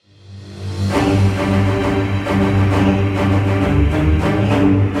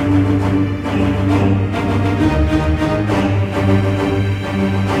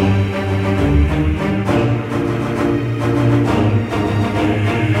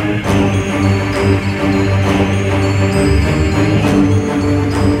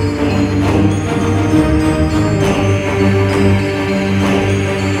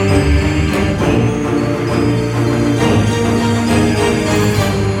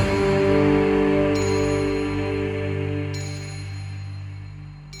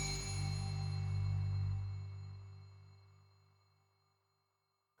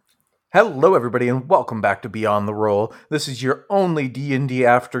Hello, everybody, and welcome back to Beyond the Roll. This is your only D&D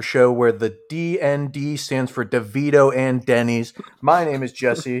after show where the D&D stands for DeVito and Denny's. My name is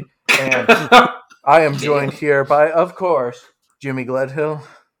Jesse, and I am joined here by, of course, Jimmy Gledhill.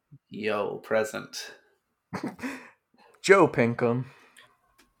 Yo, present. Joe Pinkham.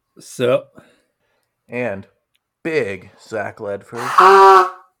 Sup? And big Zach Ledford.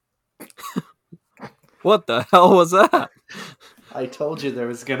 What the hell was that? I told you there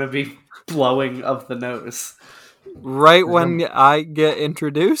was going to be blowing of the nose. Right when I get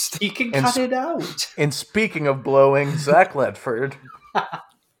introduced? You can cut it out. And speaking of blowing, Zach Ledford.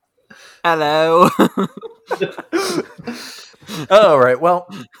 Hello. All right, well,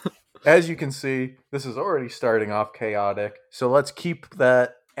 as you can see, this is already starting off chaotic. So let's keep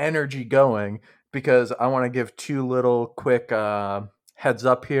that energy going because I want to give two little quick heads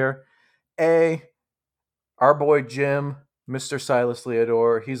up here. Our boy Jim, Mr. Silas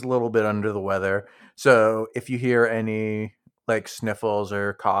Leodore, he's a little bit under the weather. So if you hear any like sniffles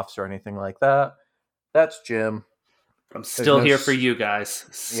or coughs or anything like that, that's Jim. I'm still here for you guys.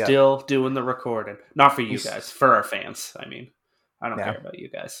 Still doing the recording. Not for you guys, for our fans. I mean, I don't care about you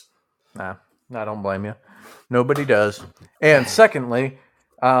guys. Nah, I don't blame you. Nobody does. And secondly,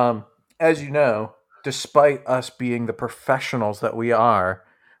 as you know, despite us being the professionals that we are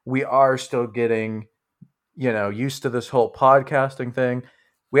still getting, used to this whole podcasting thing.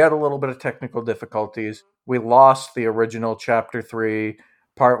 We had a little bit of technical difficulties. We lost the original Chapter 3,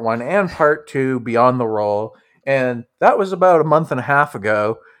 Part 1 and Part 2, Beyond the Roll. And that was about a month and a half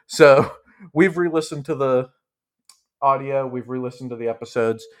ago. So we've re-listened to the audio. We've re-listened to the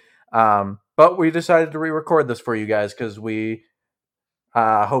episodes. But we decided to re-record this for you guys because we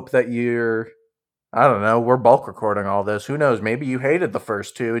hope that we're bulk recording all this. Who knows? Maybe you hated the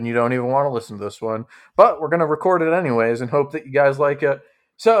first two and you don't even want to listen to this one. But we're going to record it anyways and hope that you guys like it.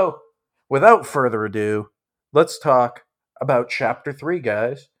 So, without further ado, let's talk about Chapter 3,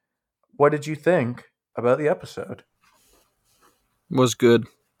 guys. What did you think about the episode? Was good.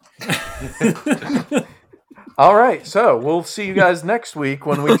 All right, so we'll see you guys next week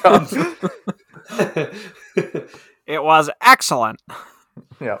when we talk. It was excellent.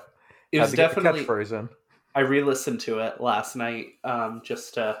 Yeah. It was definitely. Catchphrase in. I re-listened to it last night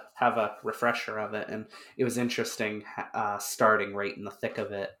just to have a refresher of it, and it was interesting starting right in the thick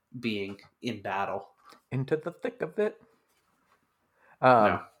of it, being in battle. Into the thick of it.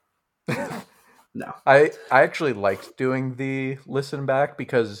 No. I actually liked doing the listen back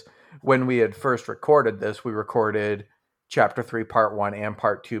because when we had first recorded this, we recorded Chapter 3, Part 1 and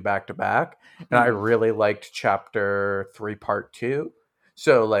Part 2 back to back. And I really liked Chapter 3, Part 2.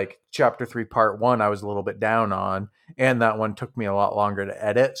 So, like, Chapter 3, Part 1, I was a little bit down on. And that one took me a lot longer to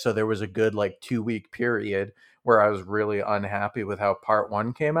edit. So there was a good, 2-week period where I was really unhappy with how Part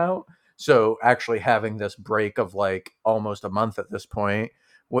 1 came out. So actually having this break of, almost a month at this point,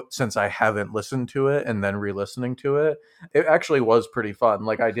 since I haven't listened to it and then re-listening to it, it actually was pretty fun.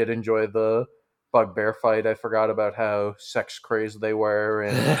 I did enjoy the bugbear fight. I forgot about how sex crazed they were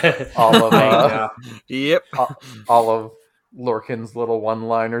and all of all of Lorcan's little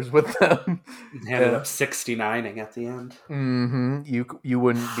one-liners with them. Ended up 69ing at the end. Mm-hmm. You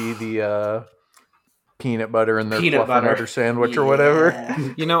wouldn't be the peanut butter in their peanut fluff butter sandwich or whatever.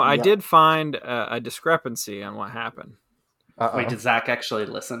 I did find a discrepancy on what happened. Wait, did Zach actually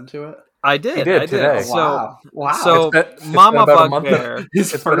listen to it? I did. He did today. Wow. So Mama Bugbear.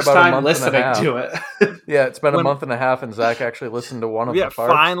 His first time listening to it. Yeah, it's been a month and a half, and Zach actually listened to one of the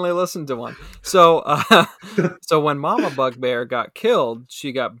parts. Finally listened to one. So, so when Mama Bugbear got killed,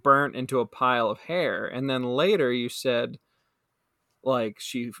 she got burnt into a pile of hair, and then later you said,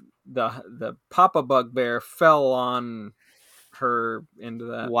 the Papa Bugbear fell on her into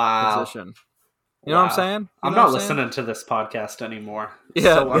that position. You know what I'm saying? I'm not listening to this podcast anymore.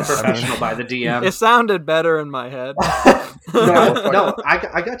 Yeah, so unprofessional by the DM. It sounded better in my head. No,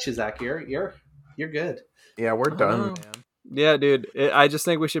 I got you, Zach. You're good. Yeah, we're done. Yeah, dude. I just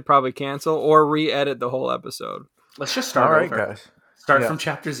think we should probably cancel or re-edit the whole episode. Let's just start over. Guys. Start from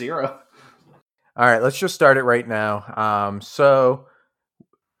Chapter 0. All right, let's just start it right now. So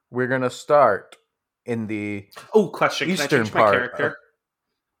we're gonna start in the question. Eastern Can I change my character?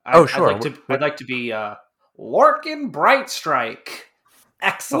 Sure. I'd like to be Lorcan Brightstrike.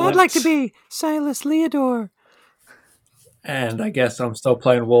 Excellent. Well, I'd like to be Silas Leodore. And I guess I'm still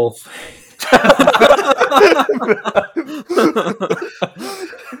playing Wolf.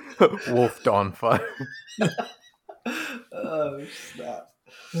 Wolf Dawnfire. Oh, snap.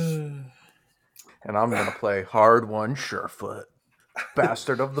 And I'm going to play Hard One Surefoot,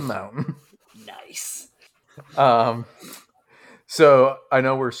 Bastard of the Mountain. Nice. So I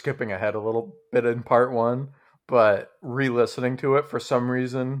know we're skipping ahead a little bit in part one, but re-listening to it for some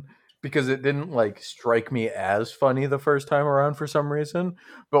reason, because it didn't like strike me as funny the first time around for some reason.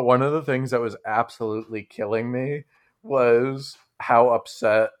 But one of the things that was absolutely killing me was how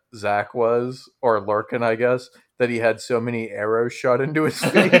upset Zach was, or Lurkin, I guess, that he had so many arrows shot into his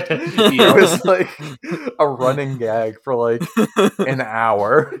feet. It was like a running gag for like an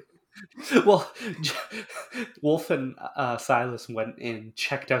hour. Well, Wolf and Silas went in,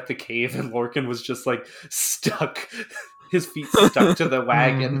 checked out the cave, and Lorcan was just like stuck, his feet stuck to the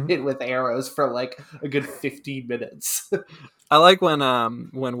wagon with arrows for like a good 15 minutes. I like when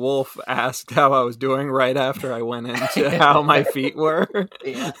Wolf asked how I was doing right after I went into how my feet were.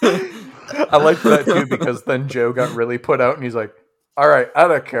 Yeah. I like that too, because then Joe got really put out and he's like, all right,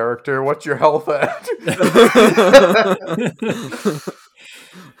 out of character, what's your health at?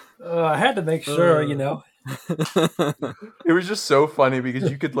 I had to make sure, you know. It was just so funny because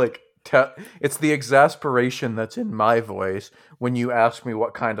you could like tell it's the exasperation that's in my voice when you ask me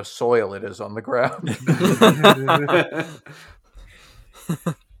what kind of soil it is on the ground.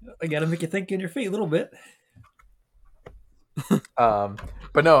 I gotta make you think in your feet a little bit.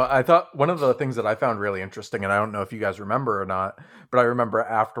 But no, I thought one of the things that I found really interesting, and I don't know if you guys remember or not, but I remember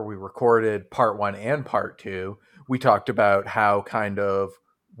after we recorded part 1 and part 2, we talked about how kind of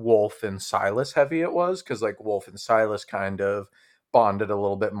Wolf and Silas heavy it was, because like Wolf and Silas kind of bonded a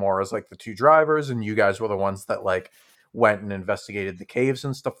little bit more as like the two drivers, and you guys were the ones that like went and investigated the caves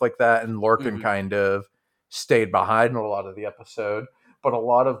and stuff like that, and Lorcan kind of stayed behind in a lot of the episode. But a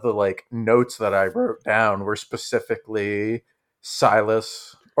lot of the like notes that I wrote down were specifically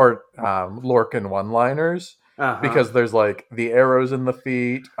Silas or Lorcan one-liners, because there's like the arrows in the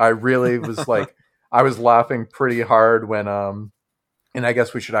feet. I really was like, I was laughing pretty hard when and I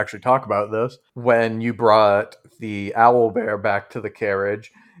guess we should actually talk about this, when you brought the owl bear back to the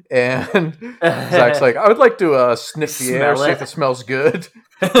carriage and Zach's like, I would like to sniff the air, see if it smells good.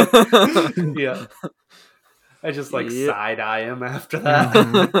 Yeah. I just like side-eye him after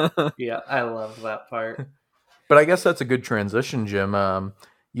that. Yeah, I love that part. But I guess that's a good transition, Jim.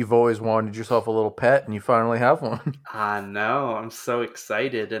 You've always wanted yourself a little pet, and you finally have one. I know. I'm so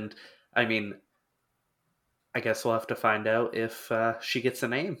excited. And I mean, I guess we'll have to find out if she gets a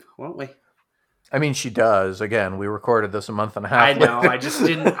name, won't we? I mean, she does. Again, we recorded this a month and a half I know.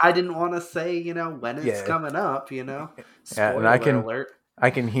 later. I didn't want to say, you know, when it's coming up, you know. Spoiler alert. I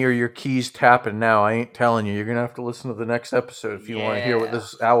can hear your keys tapping now. I ain't telling you. You're going to have to listen to the next episode if you want to hear what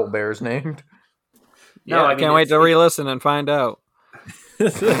this owl bear is named. No, I can't wait to re-listen and find out. it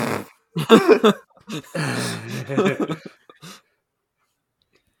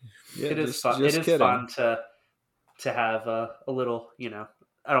is fun. It is fun to have a little, you know,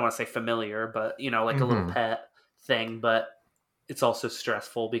 I don't want to say familiar, but, you know, like a little pet thing. But it's also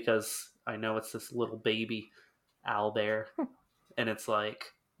stressful because I know it's this little baby owl bear. And it's like,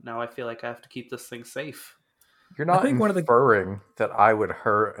 now I feel like I have to keep this thing safe. You're not inferring that I would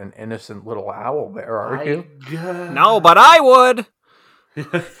hurt an innocent little owl bear, are you? No, but I would.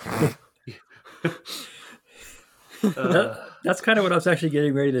 That's kind of what I was actually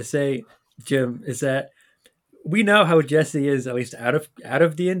getting ready to say, Jim, is that we know how Jesse is, at least out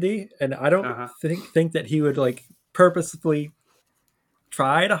of D&D, and I don't think that he would like purposefully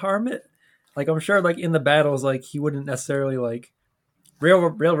try to harm it. Like, I'm sure like in the battles, like he wouldn't necessarily like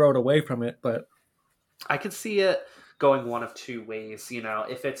railroad away from it, but I could see it going one of two ways. You know,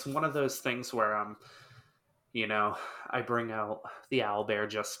 if it's one of those things where you know, I bring out the owl bear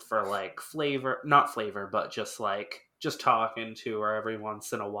just for like not flavor, but just talking to her every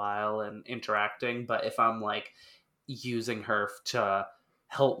once in a while and interacting. But if I'm like using her to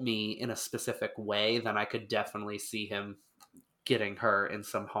help me in a specific way, then I could definitely see him getting her in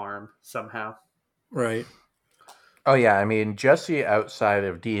some harm somehow. Right. Oh yeah, I mean, Jesse outside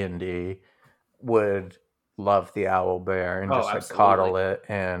of D&D would love the owl bear and just like coddle it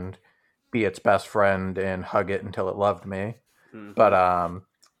and be its best friend and hug it until it loved me. But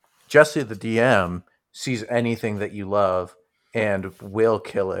Jesse the DM sees anything that you love and will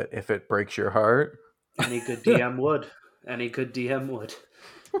kill it if it breaks your heart. Any good DM would.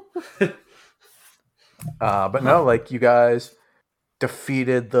 But no, like, you guys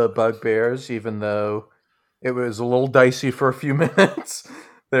defeated the bugbears, even though it was a little dicey for a few minutes.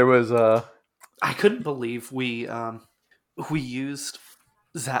 There was I couldn't believe we used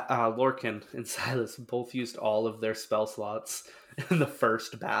Lorcan and Silas both used all of their spell slots in the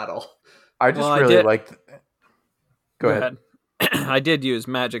first battle. I just really liked. Go ahead. I did use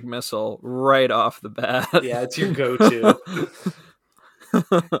Magic Missile right off the bat. Yeah, it's your go-to.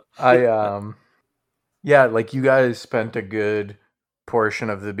 Yeah, like, you guys spent a good portion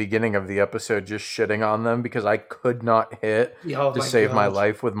of the beginning of the episode just shitting on them because I could not hit Oh to my save my God.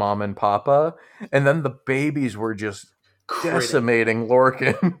 life with Mom and Papa. And then the babies were just Critting. decimating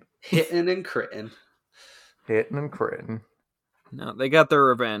Lorcan. Hitting and critting. Hitting and critting. No, they got their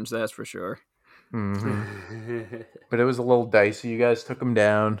revenge, that's for sure. But it was a little dicey. You guys took them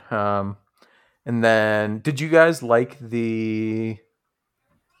down. And then, did you guys like the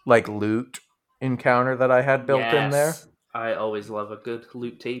loot encounter that I had built in there? I always love a good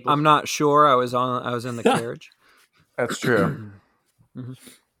loot table. I'm not sure. I was in the carriage. That's true.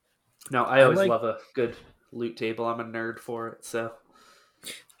 No, I always love a good loot table. I'm a nerd for it, so.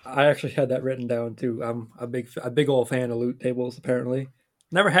 I actually had that written down too. I'm a big old fan of loot tables. Apparently,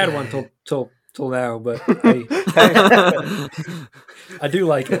 never had one till now, but I do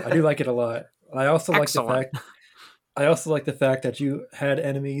like it. I do like it a lot. I also like the fact that you had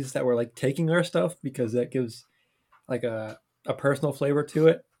enemies that were like taking our stuff, because that gives like a personal flavor to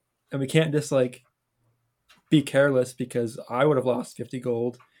it, and we can't just like be careless, because I would have lost 50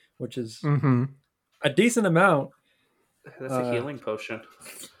 gold, which is a decent amount. That's a healing potion.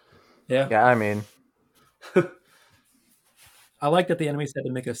 Yeah. Yeah, I mean, I like that the enemies had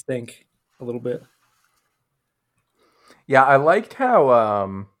to make us think a little bit. yeah, I liked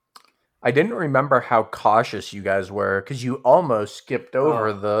how I didn't remember how cautious you guys were, because you almost skipped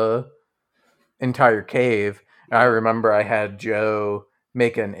over the entire cave. And I remember I had Joe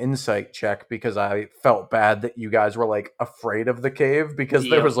make an insight check because I felt bad that you guys were like afraid of the cave because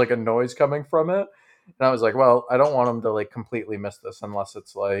there was like a noise coming from it. And I was like, well, I don't want them to like completely miss this unless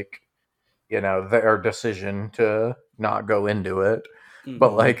it's like, you know, their decision to not go into it.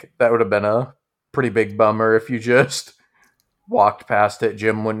 But like, that would have been a pretty big bummer if you just walked past it.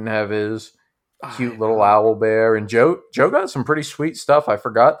 Jim wouldn't have his cute little owl bear, and Joe got some pretty sweet stuff. I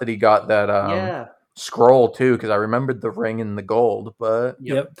forgot that he got that scroll too, because I remembered the ring and the gold. But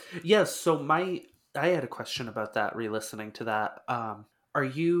yeah. So I had a question about that. Re-listening to that, are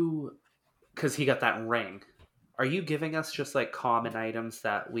you, because he got that ring, are you giving us just like common items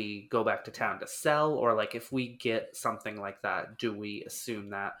that we go back to town to sell, or like if we get something like that, do we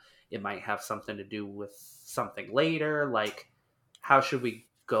assume that it might have something to do with something later? Like, how should we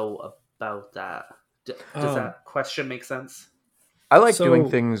go about that? Does that question make sense? I like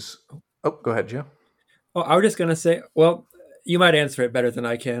doing things. Oh, go ahead, Joe. Oh, I was just gonna say. Well, you might answer it better than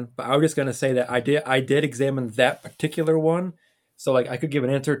I can, but I was just gonna say that I did examine that particular one, so like I could give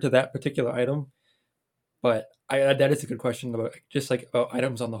an answer to that particular item. But that is a good question about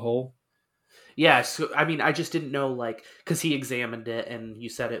items on the whole. Yeah, so I mean, I just didn't know, like, because he examined it and you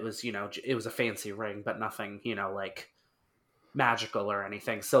said it was, it was a fancy ring, but nothing, like magical or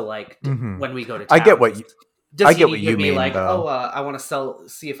anything. So like, when we go to town, I get what you mean. Like, though. I want to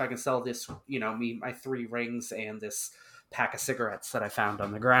see if I can sell this, my 3 rings and this pack of cigarettes that I found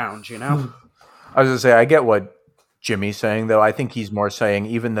on the ground. I was gonna say, I get what Jimmy's saying, though. I think he's more saying,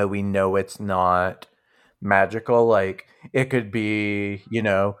 even though we know it's not magical, like it could be,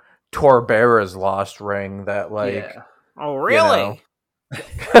 Torbera's lost ring that, like, yeah. Oh, really?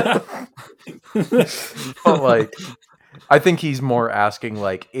 But like, I think he's more asking,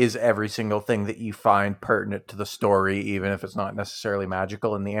 like, is every single thing that you find pertinent to the story, even if it's not necessarily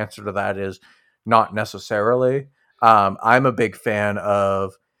magical? And the answer to that is not necessarily. I'm a big fan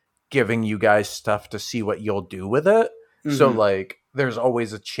of giving you guys stuff to see what you'll do with it. So like, there's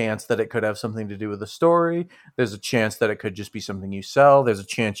always a chance that it could have something to do with the story. There's a chance that it could just be something you sell. There's a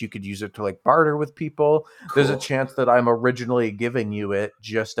chance you could use it to like barter with people. Cool. There's a chance that I'm originally giving you it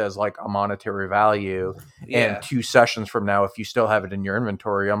just as like a monetary value. Yeah. And 2 sessions from now, if you still have it in your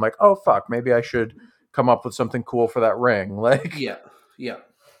inventory, I'm like, oh fuck, maybe I should come up with something cool for that ring. Like, yeah.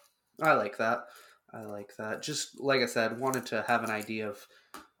 I like that. Just like I said, wanted to have an idea of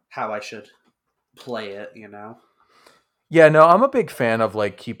how I should play it, Yeah, no, I'm a big fan of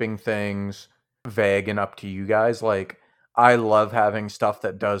like keeping things vague and up to you guys. Like, I love having stuff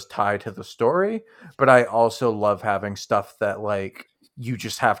that does tie to the story, but I also love having stuff that like you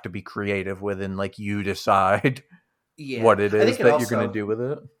just have to be creative with, and like you decide what it is that you're going to do with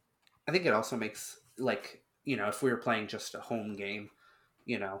it. I think it also makes, like, if we were playing just a home game,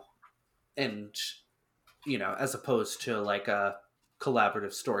 and as opposed to like a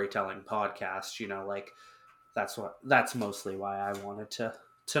collaborative storytelling podcast, like, that's mostly why I wanted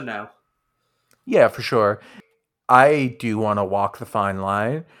to know. Yeah, for sure. I do want to walk the fine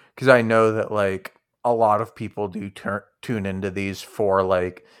line, because I know that like a lot of people do tune into these for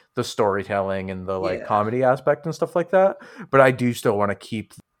like the storytelling and the like comedy aspect and stuff like that. But I do still want to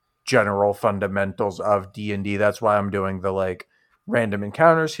keep general fundamentals of D&D. That's why I'm doing the like random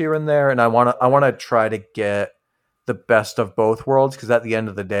encounters here and there, and I want to try to get the best of both worlds, because at the end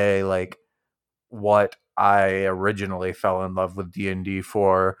of the day, like, what I originally fell in love with D&D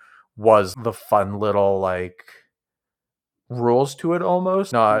for was the fun little, like, rules to it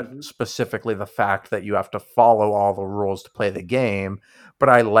almost, not specifically the fact that you have to follow all the rules to play the game, but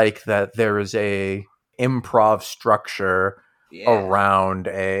I like that there is a improv structure around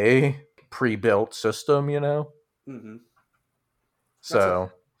a pre-built system, you know?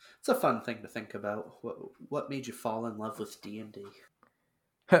 So it's a fun thing to think about. What made you fall in love with D&D?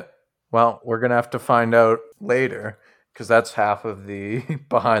 Well, we're gonna have to find out later, because that's half of the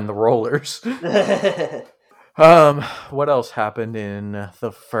behind the rollers. What else happened in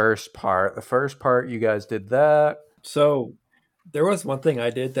the first part? The first part, you guys did that. So there was one thing I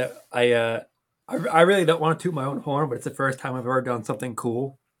did that I really don't want to toot my own horn, but it's the first time I've ever done something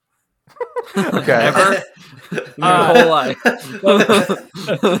cool. Okay. Ever? Your whole life.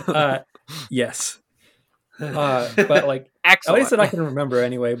 Yes. But like, excellent. At least that I can remember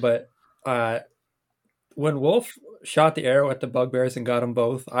anyway. But when Wolf shot the arrow at the bugbears and got them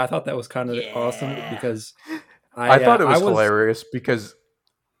both, I thought that was kind of awesome, because I thought it was hilarious because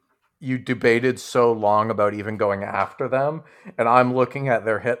you debated so long about even going after them, and I'm looking at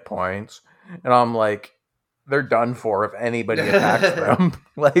their hit points, and I'm like, they're done for if anybody attacks them.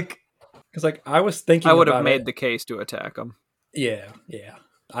 Like, because like I was thinking, I would have made the case to attack them. Yeah,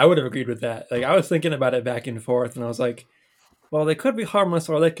 I would have agreed with that. Like, I was thinking about it back and forth, and I was like, well, they could be harmless,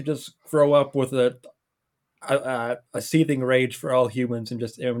 or they could just grow up with a seething rage for all humans and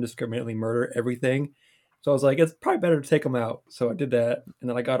just indiscriminately murder everything. So I was like, it's probably better to take them out. So I did that, and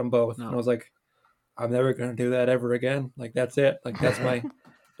then I got them both. No. And I was like, I'm never going to do that ever again. Like, that's it. Like, that's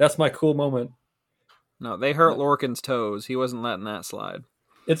my cool moment. No, they hurt Lorcan's toes. He wasn't letting that slide.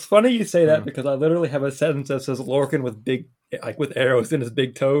 It's funny you say that, because I literally have a sentence that says Lorcan with arrows in his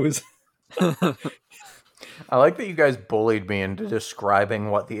big toes. I like that you guys bullied me into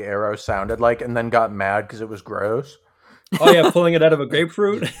describing what the arrow sounded like, and then got mad because it was gross. Oh yeah, pulling it out of a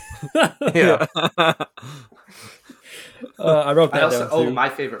grapefruit. Yeah. I wrote that down too. Oh, my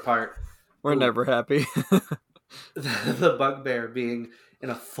favorite part. We're never happy. The bugbear being in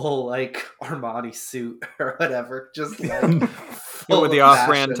a full, like, Armani suit or whatever, just like with the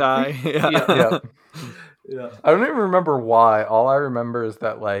off-brand tie. Yeah. I don't even remember why. All I remember is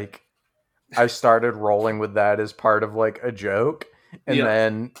that, like, I started rolling with that as part of, like, a joke, and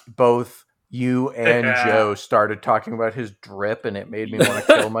then both you and Joe started talking about his drip, and it made me want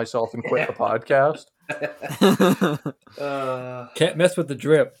to kill myself and quit the podcast. Can't mess with the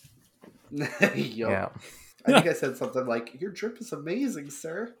drip. Yeah. I think I said something like, "Your drip is amazing,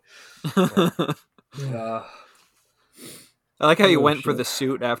 sir." I like how you went for the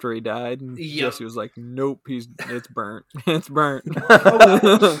suit after he died, and Jesse was like, "Nope, it's burnt. It's burnt."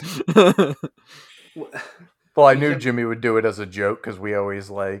 Well, I knew Jimmy would do it as a joke, because we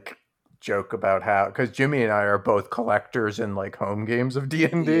always, like, joke about how, because Jimmy and I are both collectors in, like, home games of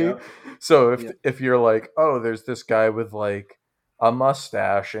D&D. Yeah. So if you're like, oh, there's this guy with, like, a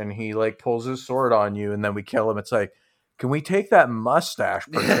mustache, and he, like, pulls his sword on you, and then we kill him, it's like, can we take that mustache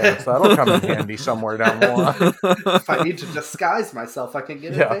perchance? That'll come in handy somewhere down the line. If I need to disguise myself, I can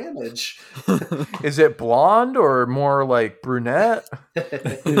get advantage. Is it blonde or more like brunette?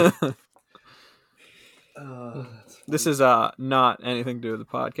 This is not anything to do with the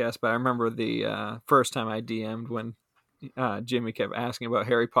podcast, but I remember the first time I DM'd when Jimmy kept asking about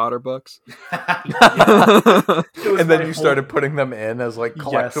Harry Potter books. And then you started putting them in as, like,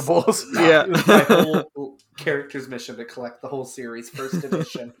 collectibles. Yes. It was my whole character's mission to collect the whole series, first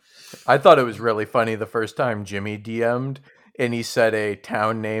edition. I thought it was really funny the first time Jimmy DM'd, and he said a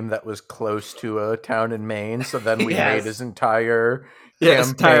town name that was close to a town in Maine, so then we made his entire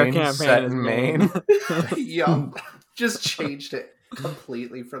campaign set in Maine. Yup. Just changed it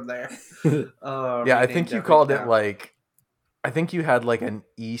completely from there. I think you called it, like, I think you had, like, an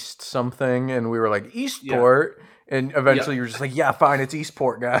East something, and we were like, Eastport, and eventually you were just like, yeah, fine, it's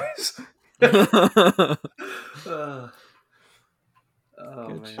Eastport, guys. Oh,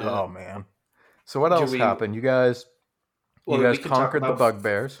 man. So what else happened? You guys conquered the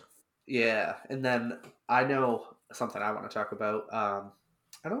bugbears. Yeah, and then I know something I want to talk about. I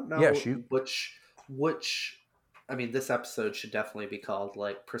don't know which. I mean, this episode should definitely be called,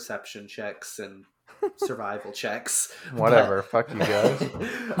 like, perception checks and survival checks. Whatever. Fuck you guys. You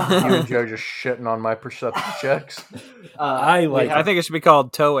and Joe just shitting on my perception checks. I think it should be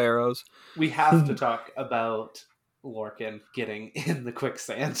called toe arrows. We have to talk about Lorcan getting in the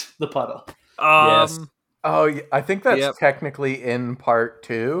quicksand, the puddle. Yes. Oh, yeah, I think that's technically in part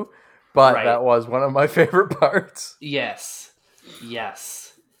 2, but that was one of my favorite parts. Yes.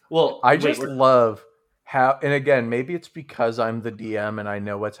 Well, I just love how, and again, maybe it's because I'm the DM and I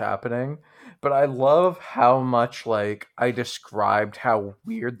know what's happening, but I love how much like I described how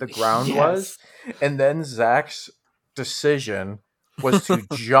weird the ground was, and then Zach's decision was to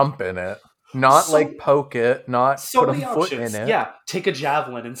jump in it, not like poke it, not put a foot in it. Yeah, take a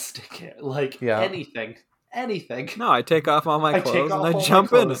javelin and stick it, like anything. No, I take off all my clothes and I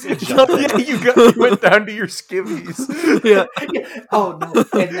jump in. Yeah, you went down to your skivvies. Yeah. Oh no!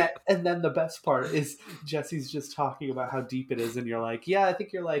 And then the best part is Jesse's just talking about how deep it is, and you're like, "Yeah, I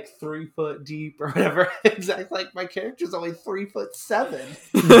think you're like 3 foot deep or whatever." Exactly, like my character's only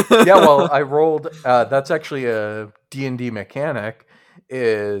 3'7". Yeah, well, I rolled. That's actually a D&D mechanic.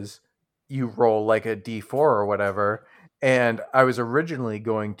 Is you roll like a D4 or whatever. And I was originally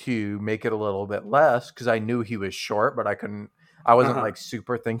going to make it a little bit less because I knew he was short, but I wasn't like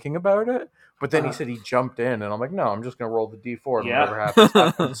super thinking about it. But then he said he jumped in, and I'm like, no, I'm just going to roll the D4 and whatever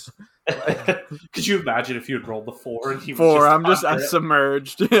happens. Could you imagine if you had rolled the 4 and he was just I'm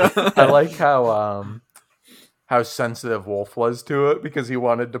submerged. I like how sensitive Wolf was to it because he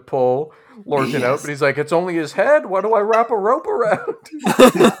wanted to pull Lorcan out, but he's like, it's only his head. Why do I wrap a rope around?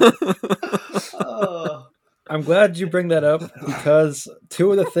 I'm glad you bring that up because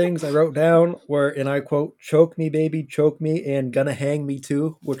 2 of the things I wrote down were, and I quote, "Choke me, baby, choke me," and "Gonna hang me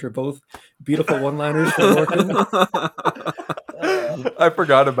too," which are both beautiful one-liners for Lorcan. I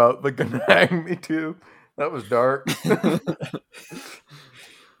forgot about the "gonna hang me too." That was dark. I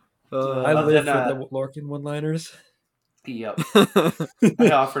live for the Lorcan one-liners. Yep.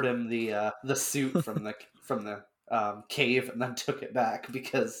 I offered him the suit from the cave and then took it back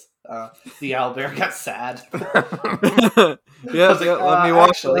because the owlbear got sad. Let me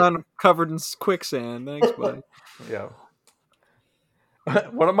walk around covered in quicksand. Thanks, buddy. Yeah.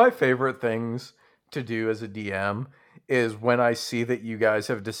 One of my favorite things to do as a DM is when I see that you guys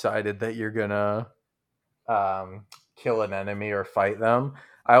have decided that you're gonna kill an enemy or fight them,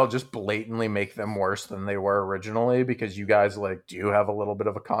 I'll just blatantly make them worse than they were originally because you guys like do have a little bit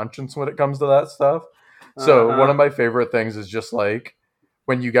of a conscience when it comes to that stuff. So one of my favorite things is just like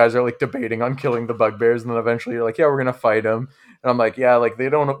when you guys are like debating on killing the bugbears, and then eventually you're like, yeah, we're gonna fight them, and I'm like, yeah, like they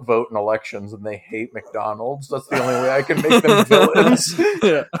don't vote in elections and they hate McDonald's. That's the only way I can make them villains.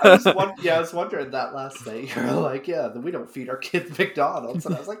 I was wondering that last night. You're like, yeah, we don't feed our kids McDonald's,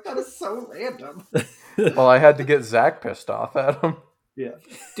 and I was like, that is so random. Well, I had to get Zach pissed off at him. Yeah,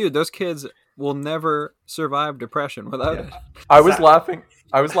 dude, those kids will never survive depression without it. I was laughing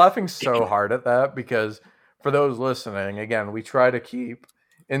so hard at that because for those listening, again, we try to keep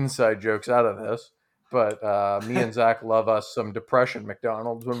inside jokes out of this, but me and Zach love us some depression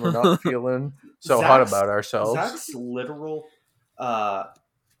McDonald's when we're not feeling so hot about ourselves. Zach's literal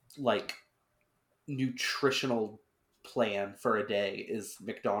like nutritional plan for a day is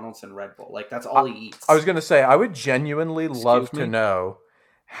McDonald's and Red Bull. Like that's all he eats. I was gonna say I would genuinely love to know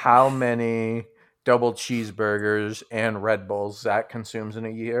how many double cheeseburgers and Red Bulls Zach consumes in a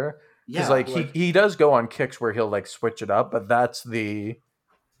year. Because he does go on kicks where he'll like switch it up, but that's the.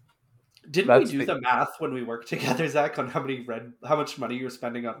 Didn't we do the math when we worked together, Zach, on how much money you were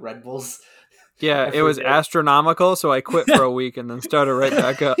spending on Red Bulls? Yeah, it was astronomical, so I quit for a week and then started right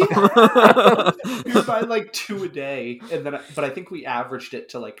back up. You were buying like 2 a day, but I think we averaged it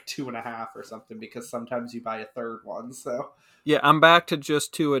to like 2.5 or something because sometimes you buy a third one. So yeah, I'm back to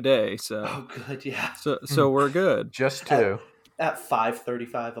just 2 a day. So oh, good, yeah. So we're good. Just 2 at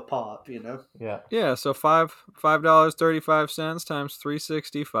 $5.35 a pop, you know. Yeah. Yeah. So $5.35 times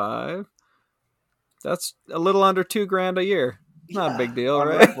 365. That's a little under $2,000 a year. Not a big deal,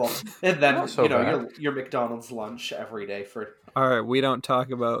 right? And then your McDonald's lunch every day for. All right, we don't talk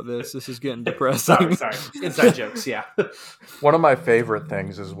about this. This is getting depressing. sorry. Inside jokes, yeah. One of my favorite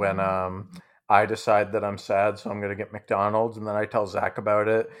things is when I decide that I'm sad, so I'm going to get McDonald's, and then I tell Zach about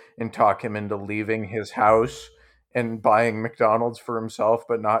it and talk him into leaving his house and buying McDonald's for himself,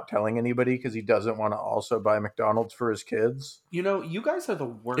 but not telling anybody because he doesn't want to also buy McDonald's for his kids. You know, you guys are the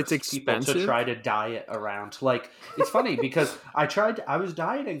worst people to try to diet around. Like, it's funny because I was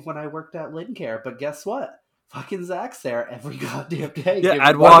dieting when I worked at Lincare, but guess what? Fucking Zach's there every goddamn day. Yeah,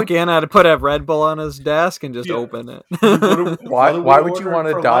 I'd walk in, I'd put a Red Bull on his desk and just open it. Why would you want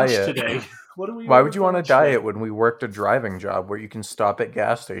to diet? Why would you want to diet when we worked a driving job where you can stop at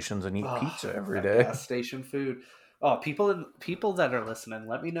gas stations and eat pizza every day? Gas station food. Oh, people that are listening,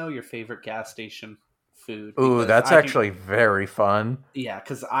 let me know your favorite gas station food. Ooh, that's actually very fun. Yeah,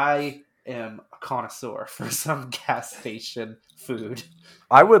 because I am a connoisseur for some gas station food.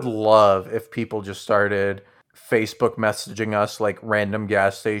 I would love if people just started Facebook messaging us like random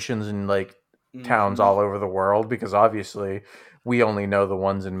gas stations in like towns all over the world, because obviously we only know the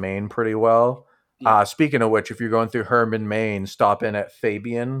ones in Maine pretty well. Yeah. Speaking of which, if you're going through Herman, Maine, stop in at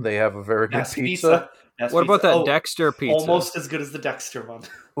Fabian. They have a very good Best pizza. Best What about pizza. that Dexter pizza? Almost as good as the Dexter one.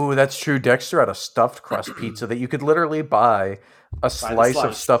 Ooh, that's true. Dexter had a stuffed crust pizza that you could literally buy a slice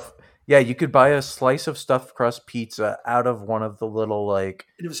of stuff. Yeah, you could buy a slice of stuffed crust pizza out of one of the little like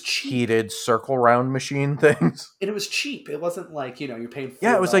it was cheap. heated circle round machine things. And it was cheap. It wasn't like, you're paying $4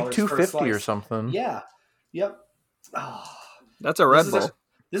 Yeah, it was like $2.50 or something. Yeah. Yep. Oh, That's a Red Bull.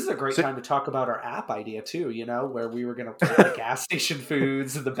 This is a great time to talk about our app idea too, where we were going to put the gas station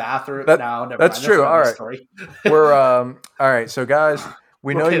foods in the bathroom. That's true. All right. Story. We're all right. So guys,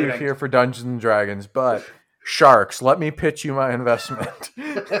 we know you're here for Dungeons and Dragons, but Sharks, let me pitch you my investment.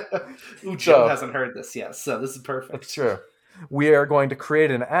 Ooh, Joe hasn't heard this yet, so this is perfect. That's true. We are going to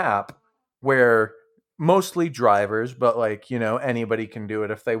create an app where mostly drivers, but anybody can do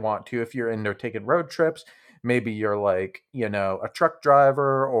it if they want to. If you're into taking road trips, maybe you're like, a truck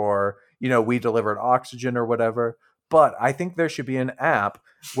driver or, we delivered oxygen or whatever. But I think there should be an app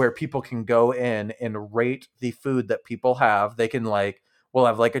where people can go in and rate the food that people have. They can we'll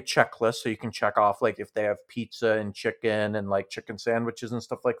have like a checklist so you can check off like if they have pizza and chicken and like chicken sandwiches and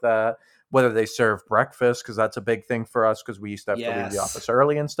stuff like that, whether they serve breakfast, because that's a big thing for us because we used to have to leave the office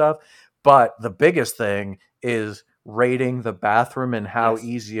early and stuff. But the biggest thing is rating the bathroom and how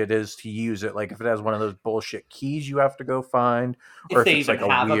easy it is to use it. Like if it has one of those bullshit keys you have to go find, or if they it's even like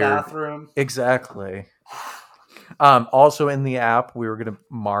have a weird bathroom. Exactly. Also in the app, we were going to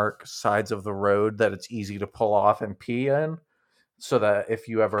mark sides of the road that it's easy to pull off and pee in, so that if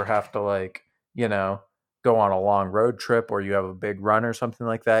you ever have to go on a long road trip or you have a big run or something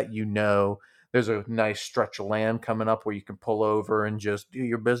like that, there's a nice stretch of land coming up where you can pull over and just do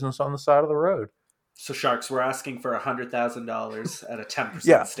your business on the side of the road. So Sharks, we're asking for $100,000 at a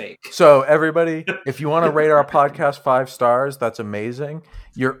 10% stake. So everybody, if you want to rate our podcast 5 stars, that's amazing.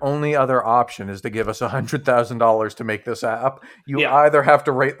 Your only other option is to give us $100,000 to make this app. You either have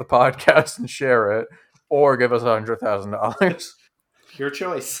to rate the podcast and share it, or give us $100,000. Your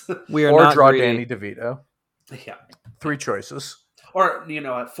choice. We are or not draw greedy. Danny DeVito. Yeah. 3 choices. Or,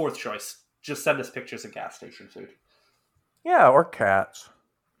 fourth choice. Just send us pictures of gas station food. Yeah, or cats.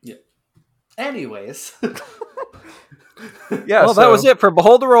 Yeah. Anyways. Yeah. Well, that was it for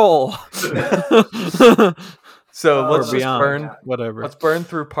Behold the Roll. So let's just Let's burn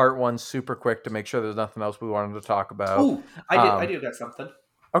through part 1 super quick to make sure there's nothing else we wanted to talk about. Oh, I do got something.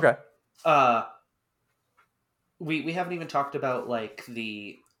 Okay. We haven't even talked about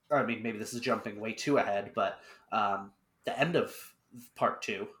maybe this is jumping way too ahead, but the end of part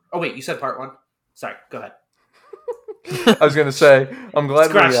 2. Oh wait, you said part 1? Sorry, go ahead. I was gonna say, I'm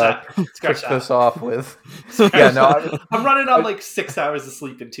glad we kicked this off with. I'm running on 6 hours of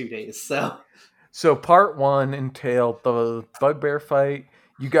sleep in 2 days, So part 1 entailed the bugbear fight.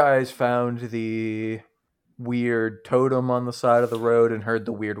 You guys found the weird totem on the side of the road and heard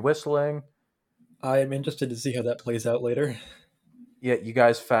the weird whistling. I am interested to see how that plays out later. Yeah, you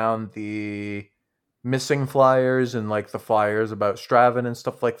guys found the missing flyers and the flyers about Straven and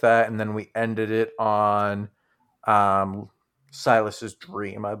stuff like that, and then we ended it on Silas's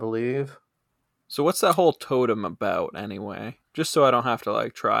dream, I believe. So what's that whole totem about anyway? Just so I don't have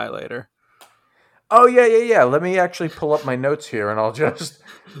to try later. Oh yeah. Let me actually pull up my notes here and I'll just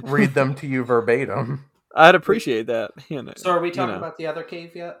read them to you verbatim. I'd appreciate that. So are we talking about the other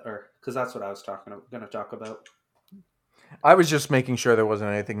cave yet, or because that's what I was going to talk about? I was just making sure there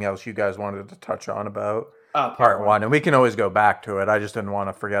wasn't anything else you guys wanted to touch on about part 1, and we can always go back to it. I just didn't want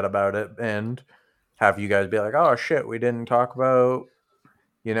to forget about it and have you guys be like, "Oh shit, we didn't talk about,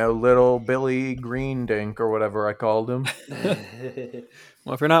 little Billy Green Dink or whatever I called him."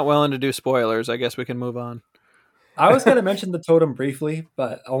 Well, if you're not willing to do spoilers, I guess we can move on. I was going to mention the totem briefly,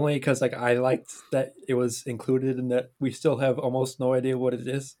 but only because I liked that it was included and that we still have almost no idea what it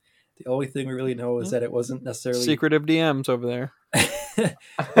is. The only thing we really know is that it wasn't necessarily secretive DMs over there.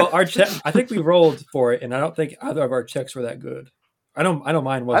 Well, I think we rolled for it, and I don't think either of our checks were that good. I know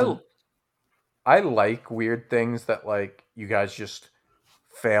mine wasn't. I like weird things that you guys just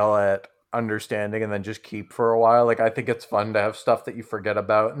fail at understanding and then just keep for a while. I think it's fun to have stuff that you forget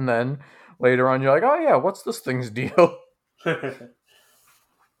about, and then later on you're like, "Oh yeah, what's this thing's deal?"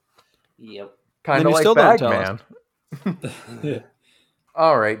 Yep. Kind of like Bagman. Yeah.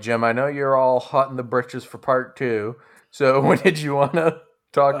 All right, Jim, I know you're all hot in the britches for part 2. So what did you want to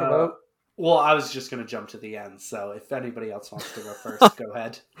talk about? Well, I was just going to jump to the end. So if anybody else wants to go first, go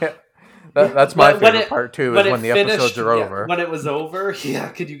ahead. Yeah. That's my favorite part 2 is when the episodes are over. When it was over,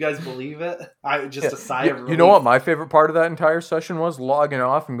 could you guys believe it? A sigh of relief. You know what my favorite part of that entire session was? Logging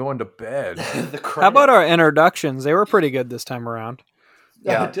off and going to bed. How about our introductions? They were pretty good this time around.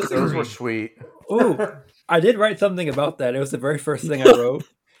 Yeah, those were sweet. Oh, I did write something about that. It was the very first thing I wrote.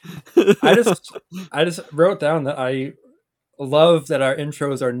 I just wrote down that I love that our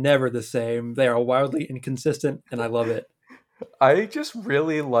intros are never the same. They are wildly inconsistent, and I love it. I just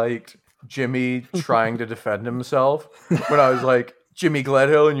really liked Jimmy trying to defend himself when I was like, Jimmy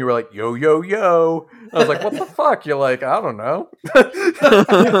Gledhill, and you were like, yo, yo, yo. I was like, what the fuck? You're like, I don't know.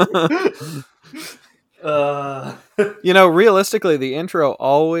 Realistically, the intro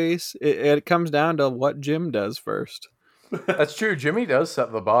always, it comes down to what Jim does first. That's true. Jimmy does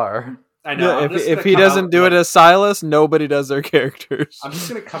set the bar. I know. Yeah, if he doesn't do it as Silas, nobody does their characters. I'm just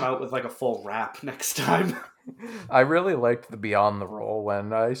going to come out with like a full rap next time. I really liked the Beyond the Roll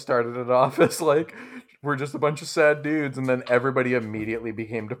when I started it off as like, we're just a bunch of sad dudes, and then everybody immediately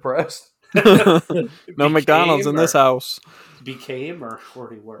became depressed. No McDonald's in this house. Became or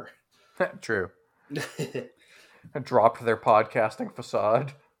already were. True. I dropped their podcasting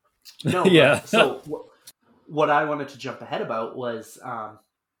facade. No, Yeah. So what I wanted to jump ahead about was,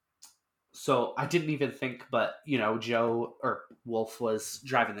 so I didn't even think, but Joe or Wolf was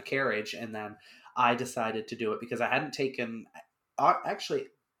driving the carriage, and then I decided to do it because I hadn't taken. Actually,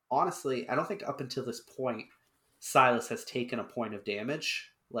 honestly, I don't think up until this point Silas has taken a point of damage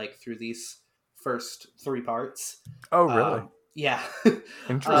like through these first 3 parts. Oh, really? Yeah.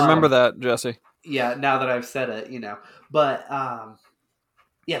 Interesting. Remember that, Jesse. Yeah, now that I've said it, But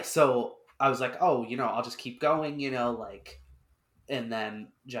yeah, so I was like, oh, I'll just keep going, and then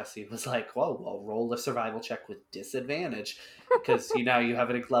Jesse was like, whoa, well, roll a survival check with disadvantage because you have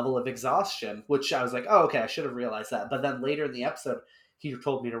a level of exhaustion, which I was like, oh, okay, I should have realized that. But then later in the episode, he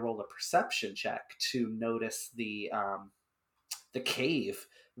told me to roll a perception check to notice the cave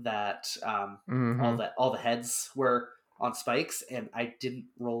that all the heads were on spikes, and I didn't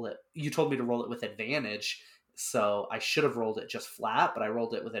roll it. You told me to roll it with advantage, so I should have rolled it just flat, but I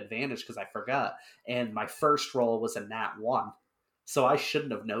rolled it with advantage because I forgot. And my first roll was a nat 1, so I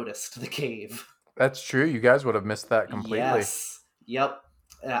shouldn't have noticed the cave. That's true. You guys would have missed that completely. Yes. Yep.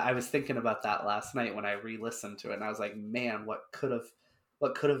 I was thinking about that last night when I re-listened to it, and I was like, man, what could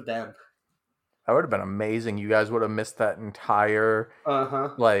have been? That would have been amazing. You guys would have missed that entire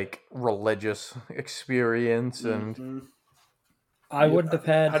religious experience, and I wouldn't have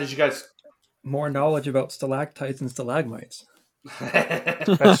had. How did you guys? More knowledge about stalactites and stalagmites.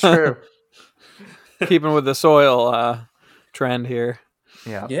 That's true. Keeping with the soil trend here.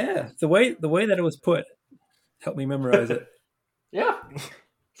 Yeah. Yeah. The way that it was put helped me memorize it. Yeah.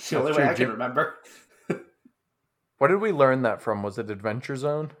 It's the only way I can remember. What did we learn that from? Was it Adventure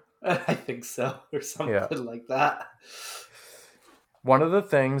Zone? I think so, or something like that. One of the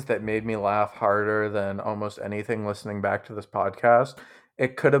things that made me laugh harder than almost anything listening back to this podcast,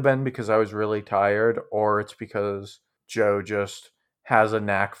 it could have been because I was really tired, or it's because Joe just has a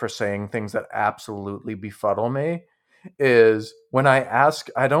knack for saying things that absolutely befuddle me, is when I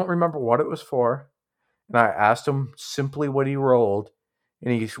don't remember what it was for, and I asked him simply what he rolled,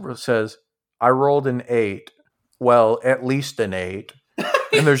 and he says, I rolled an 8. Well, at least an 8.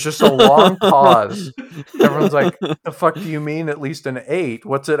 And there's just a long pause. Everyone's like, the fuck do you mean at least an 8?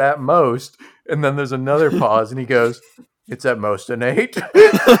 What's it at most? And then there's another pause, and he goes, it's at most an 8.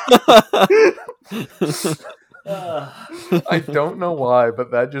 I don't know why,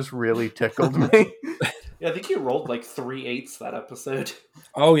 but that just really tickled me. Yeah, I think you rolled like 3 8s that episode.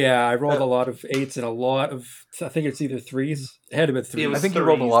 Oh yeah, I rolled a lot of 8s and a lot of, I think it's either 3s. It had to be 3s. I think you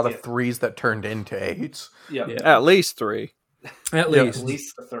rolled a lot of 3s that turned into 8s. Yeah. At least 3. At least. At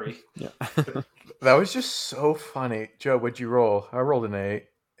least a 3. Yeah. That was just so funny. Joe, what'd you roll? I rolled an 8.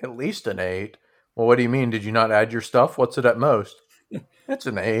 At least an 8. Well, what do you mean? Did you not add your stuff? What's it at most? It's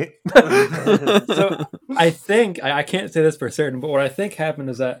an 8. So I think, I can't say this for certain, but what I think happened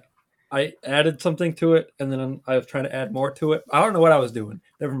is that I added something to it, and then I was trying to add more to it. I don't know what I was doing.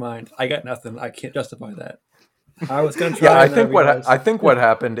 Never mind. I got nothing. I can't justify that. I was going to try. Yeah, I think what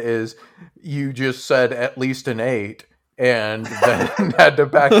happened is you just said at least an 8, and then had to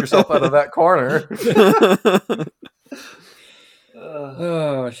back yourself out of that corner.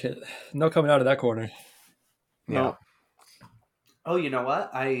 Oh shit! No coming out of that corner. Yeah. Oh, you know what?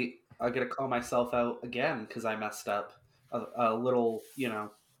 I gotta call myself out again because I messed up a little.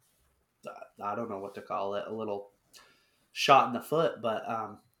 I don't know what to call it. A little shot in the foot, but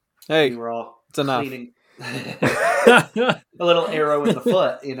hey, we were all it's enough. cleaning. A little arrow in the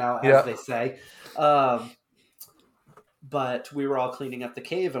foot, as they say. But we were all cleaning up the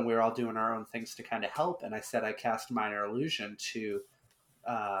cave, and we were all doing our own things to kind of help. And I said I cast Minor Illusion to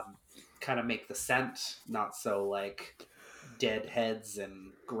kind of make the scent not so like dead heads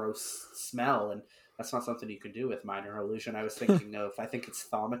and gross smell. And that's not something you can do with minor illusion. I was thinking of, I think it's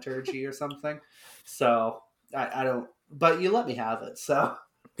thaumaturgy or something. So I don't, but you let me have it. So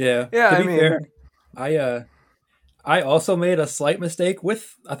yeah. Yeah, To be fair, I also made a slight mistake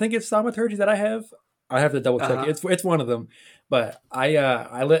with, I think it's thaumaturgy that I have. I have to double check it. It's one of them, but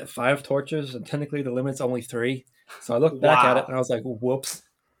I lit 5 torches and technically the limit's only 3. So I looked back at it and I was like, whoops.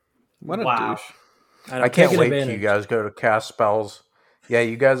 What a douche. I can't wait till you guys go to cast spells. Yeah,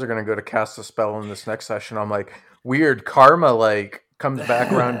 you guys are going to go to cast a spell in this next session. I'm like, weird karma, like, comes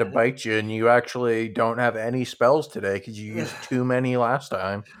back around to bite you, and you actually don't have any spells today because you used too many last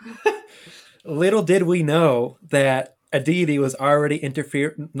time. Little did we know that a deity was already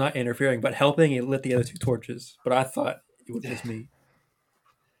not interfering, but helping and lit the other 2 torches. But I thought it was just me.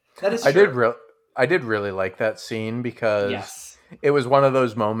 That is true. I did really like that scene because it was one of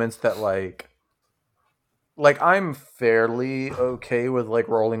those moments that like I'm fairly okay with like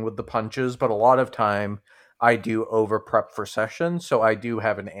rolling with the punches, but a lot of time I do over prep for sessions, so I do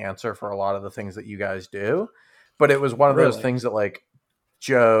have an answer for a lot of the things that you guys do. But it was one of those things that like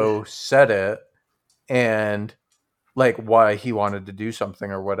Joe said it and like why he wanted to do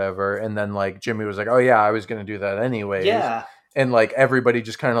something or whatever, and then like Jimmy was like, oh yeah, I was going to do that anyways. Yeah. And like everybody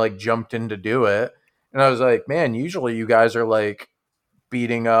just kind of like jumped in to do it. And I was like, man, usually you guys are like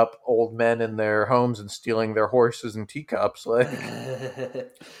beating up old men in their homes and stealing their horses and teacups. Like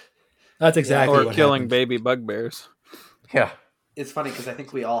that's exactly or what killing happens. baby bugbears. Yeah. It's funny because I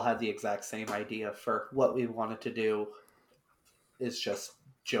think we all had the exact same idea for what we wanted to do. It's just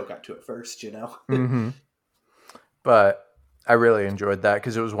Joe got to it first, you know? Mm-hmm. But I really enjoyed that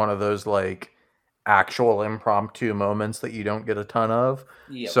because it was one of those like actual impromptu moments that you don't get a ton of.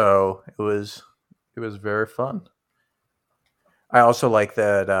 Yep. So it was very fun. I also like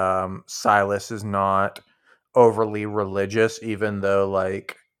that Silas is not overly religious, even though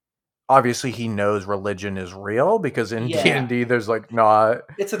like obviously he knows religion is real because in D&D there's like not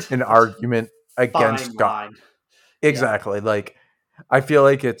an argument against God. Exactly. Yeah. Like I feel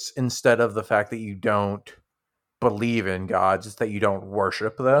like it's instead of the fact that you don't believe in gods, it's that you don't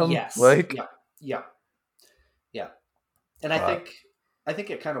worship them. Yes. Like yeah. And I think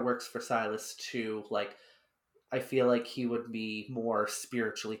it kind of works for Silas too. Like I feel like he would be more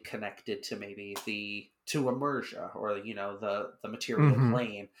spiritually connected to maybe to Emergia or you know the material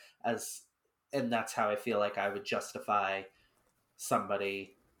plane and that's how I feel like I would justify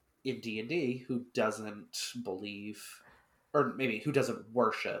somebody in D&D who doesn't believe or maybe who doesn't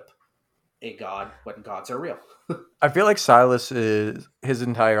worship a god when gods are real. I feel like his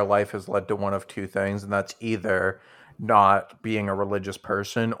entire life has led to one of 2 things, and that's either not being a religious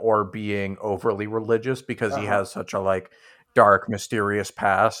person or being overly religious because he has such a like dark, mysterious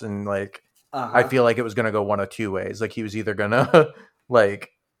past, and like I feel like it was gonna go one of 2 ways. Like he was either gonna like,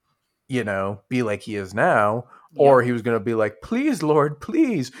 you know, be like he is now, or he was gonna be like, please, Lord,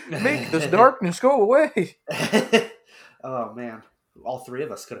 please make this darkness go away. Oh man. All 3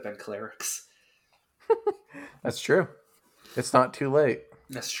 of us could have been clerics. That's true. It's not too late.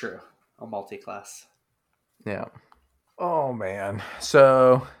 That's true. A multi-class. Yeah. Oh, man.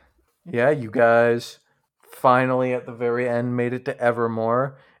 So, yeah, you guys finally at the very end made it to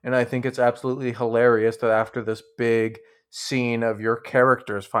Evermore. And I think it's absolutely hilarious that after this big scene of your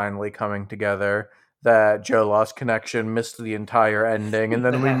characters finally coming together, that Joe lost connection, missed the entire ending, and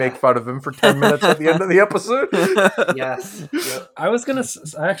then we make fun of him for 10 minutes at the end of the episode. Yes. Yep. I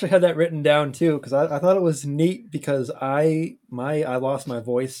actually had that written down too, because I thought it was neat because I lost my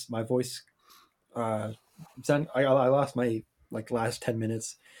voice. My voice, I lost my like last 10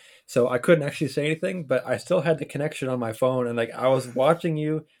 minutes. So I couldn't actually say anything, but I still had the connection on my phone. And like, I was watching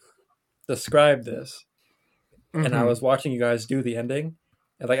you describe this and I was watching you guys do the ending.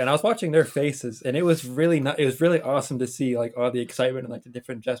 And I was watching their faces, and it was really awesome to see like all the excitement and like the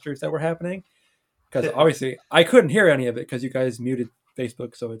different gestures that were happening. Because obviously I couldn't hear any of it because you guys muted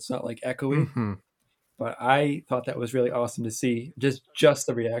Facebook, so it's not like echoey. But I thought that was really awesome to see just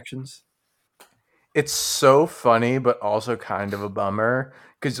the reactions. It's so funny, but also kind of a bummer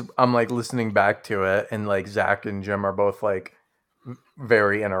because I'm like listening back to it, and like Zach and Jim are both like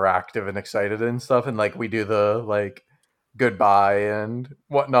very interactive and excited and stuff, and like we do the like goodbye and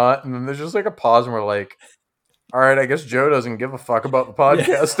whatnot, and then there's just like a pause and we're like, all right, I guess Joe doesn't give a fuck about the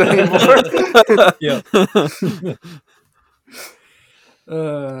podcast anymore.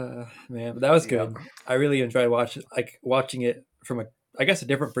 Man, but that was good. I really enjoyed watching it from a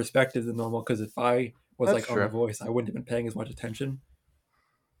different perspective than normal, because if I was on The Voice, I wouldn't have been paying as much attention.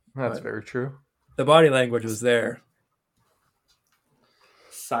 That's very true. The body language was there.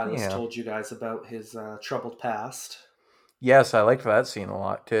 Silas told you guys about his troubled past. Yes, I liked that scene a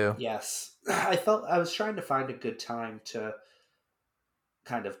lot too. Yes. I was trying to find a good time to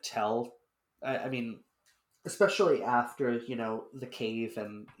kind of tell. I mean, especially after, the cave,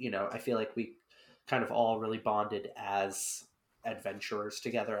 and, I feel like we kind of all really bonded as adventurers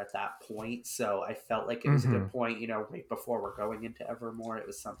together at that point. So I felt like it was a good point, right before we're going into Evermore. It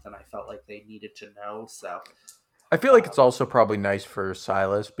was something I felt like they needed to know. So I feel like it's also probably nice for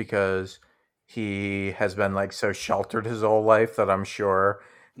Silas because he has been like so sheltered his whole life that I'm sure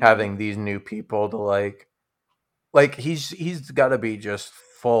having these new people to like he's got to be just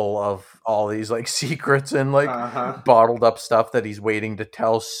full of all these like secrets and like bottled up stuff that he's waiting to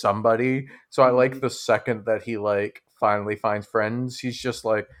tell somebody. So I like the second that he like finally finds friends, he's just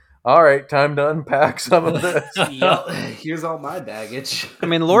like, all right, time to unpack some of this. Yep. Here's all my baggage. I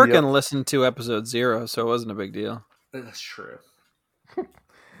mean, Lorcan listened to episode 0, so it wasn't a big deal. That's true.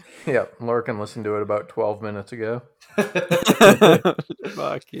 Yeah, Lorcan listened to it about 12 minutes ago.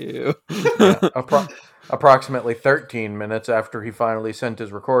 Fuck you. Yeah, approximately 13 minutes after he finally sent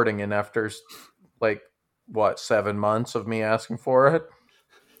his recording in after, 7 months of me asking for it.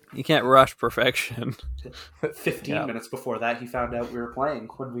 You can't rush perfection. 15 minutes before that, he found out we were playing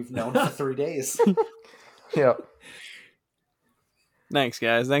when we've known for 3 days. Yeah. Thanks,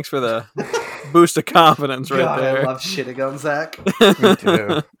 guys. Thanks for the boost of confidence right there. I love shitting on Zach. Me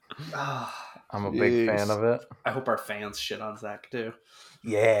too. I'm a big fan of it. I hope our fans shit on Zach too.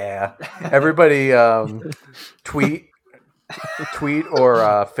 Yeah. Everybody tweet or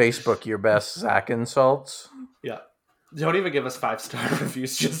Facebook your best Zach insults. Yeah. Don't even give us 5-star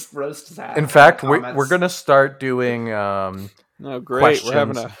reviews. Just roast Zach. In fact, we're going to start doing oh, great. questions. We're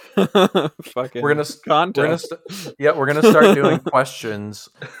having a fucking contest. We're going to start doing questions.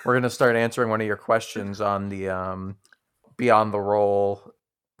 We're going to start answering one of your questions on the Beyond the Roll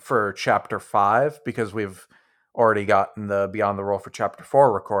for Chapter 5, because we've already gotten the Beyond the Roll for Chapter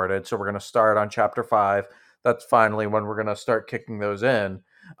 4 recorded. So we're going to start on Chapter 5. That's finally when we're going to start kicking those in.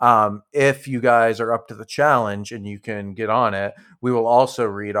 If you guys are up to the challenge and you can get on it, we will also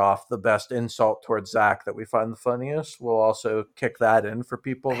read off the best insult towards Zach that we find the funniest. We'll also kick that in for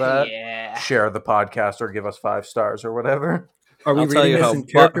people that share the podcast or give us 5 stars or whatever. Are we reading this in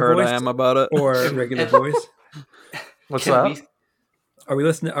character voice I am about it. or regular voice? What's that? Are we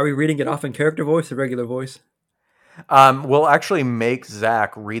reading it off in character voice or regular voice? We'll actually make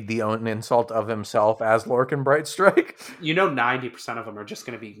Zach read the own insult of himself as Lorcan Brightstrike. 90% of them are just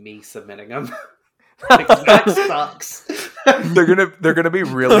going to be me submitting them. Zach sucks. They're gonna be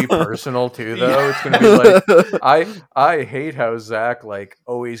really personal too, though. Yeah. It's gonna be like, I hate how Zach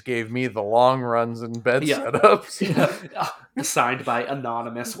always gave me the long runs and bed setups. Yeah. Signed by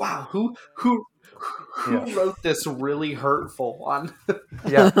Anonymous. Wow, who wrote this really hurtful one?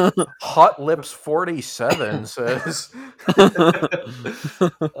 Yeah, Hot Lips 47 says,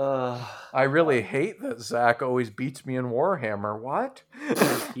 I really hate that Zach always beats me in Warhammer. What?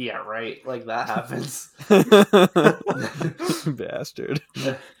 Yeah, right. Like that happens. Bastard.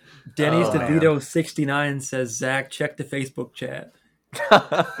 Denny's DeVito 69 says, Zach, check the Facebook chat.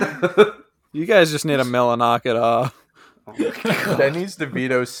 You guys just need a Melanock off. Oh Denny's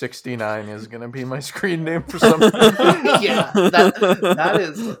DeVito 69 is gonna be my screen name for something. Yeah,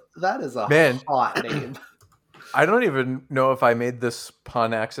 that is a hot name. I don't even know if I made this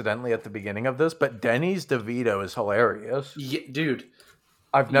pun accidentally at the beginning of this, but Denny's DeVito is hilarious. Yeah, dude,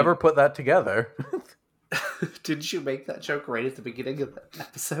 I've never put that together. Didn't you make that joke right at the beginning of the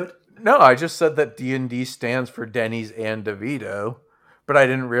episode? No, I just said that D&D stands for Denny's and DeVito, but I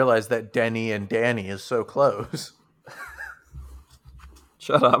didn't realize that Denny and Danny is so close.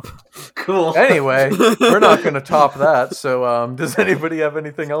 Shut up. Cool. Anyway, we're not going to top that. So, does anybody have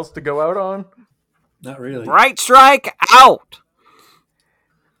anything else to go out on? Not really. Brightstrike out.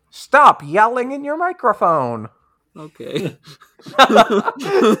 Stop yelling in your microphone. Okay.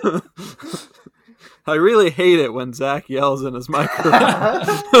 I really hate it when Zach yells in his microphone.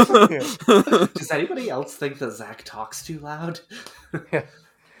 Does anybody else think that Zach talks too loud? Yeah.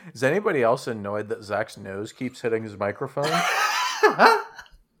 Is anybody else annoyed that Zach's nose keeps hitting his microphone?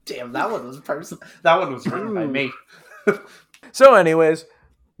 Damn, that one was That one was written by me. So anyways,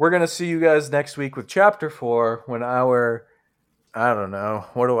 we're going to see you guys next week with Chapter 4 when our, I don't know,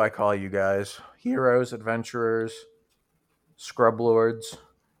 what do I call you guys? Heroes, adventurers, scrub lords,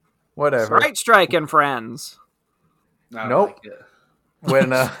 whatever. Brightstrike and friends. Nope.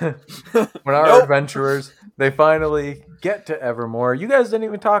 When our adventurers, they finally get to Evermore. You guys didn't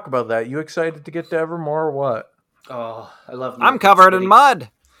even talk about that. You excited to get to Evermore or what? Oh, I love I'm covered in mud.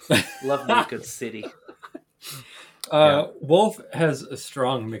 Love Naked City. Wolf has a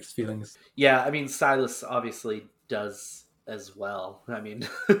strong mixed feelings. Yeah, I mean, Silas obviously does as well. I mean,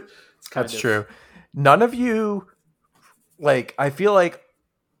 it's That's true. None of you, like, I feel like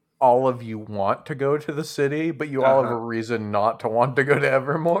all of you want to go to the city, but you all have a reason not to want to go to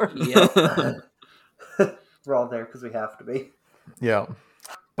Evermore. Yeah. We're all there because we have to be. Yeah.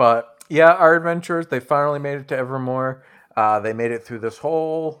 But yeah, our adventurers, they finally made it to Evermore. They made it through this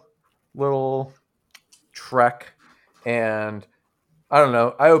whole little trek, and I don't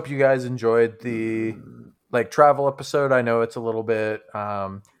know. I hope you guys enjoyed the travel episode. I know it's a little bit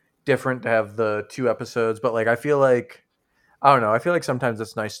different to have the 2 episodes, but I feel like I don't know. I feel like sometimes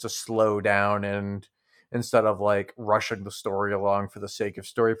it's nice to slow down, and instead of rushing the story along for the sake of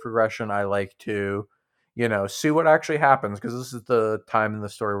story progression, I like to, see what actually happens, because this is the time in the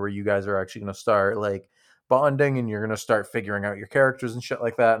story where you guys are actually going to start bonding, and you're going to start figuring out your characters and shit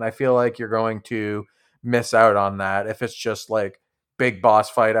like that. And I feel like you're going to miss out on that if it's just big boss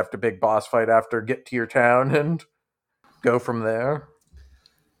fight after big boss fight after get to your town and go from there.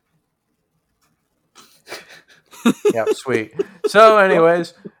 Yeah, sweet. So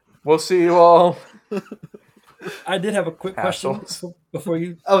anyways, we'll see you all. I did have a quick question before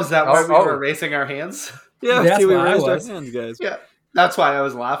you. Oh, is that why we were raising our hands? Yeah, that's we why raised our hands, guys. Yeah, that's why I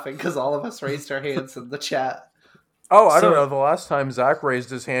was laughing, because all of us raised our hands in the chat. Oh, I don't know. The last time Zach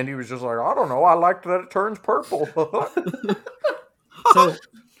raised his hand, he was just like, I don't know. I like that it turns purple. So,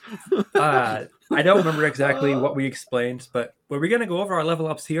 I don't remember exactly what we explained, but were we going to go over our level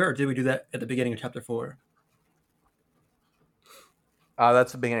ups here, or did we do that at the beginning of chapter 4?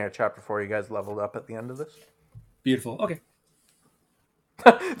 That's the beginning of chapter 4. You guys leveled up at the end of this. Beautiful. Okay.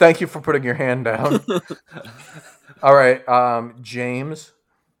 Thank you for putting your hand down. All right, James.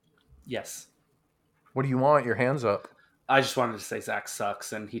 Yes. What do you want? Your hands up. I just wanted to say Zach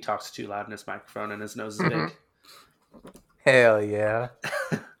sucks, and he talks too loud in his microphone, and his nose is big. Hell yeah.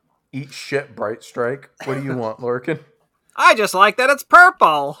 Eat shit, Bright Strike. What do you want, Lorcan? I just like that it's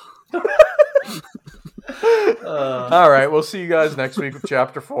purple. All right, we'll see you guys next week with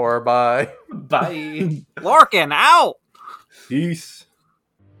chapter 4. Bye. Bye. Lorcan, out. Peace.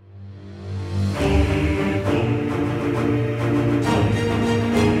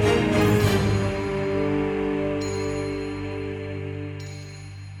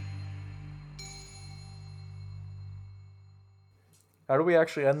 How do we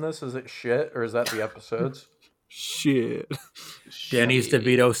actually end this? Is it shit, or is that the episodes? Shit. Denny's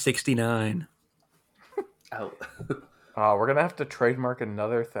DeVito 69. Out. Oh, we're gonna have to trademark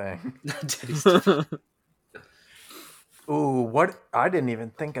another thing. Ooh, what? I didn't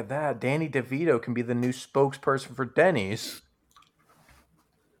even think of that. Danny DeVito can be the new spokesperson for Denny's.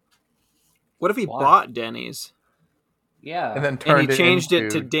 What if he bought Denny's? Yeah. And then turned he changed into...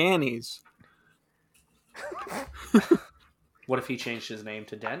 it to Danny's. What if he changed his name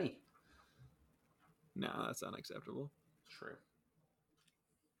to Denny? No, that's unacceptable. True.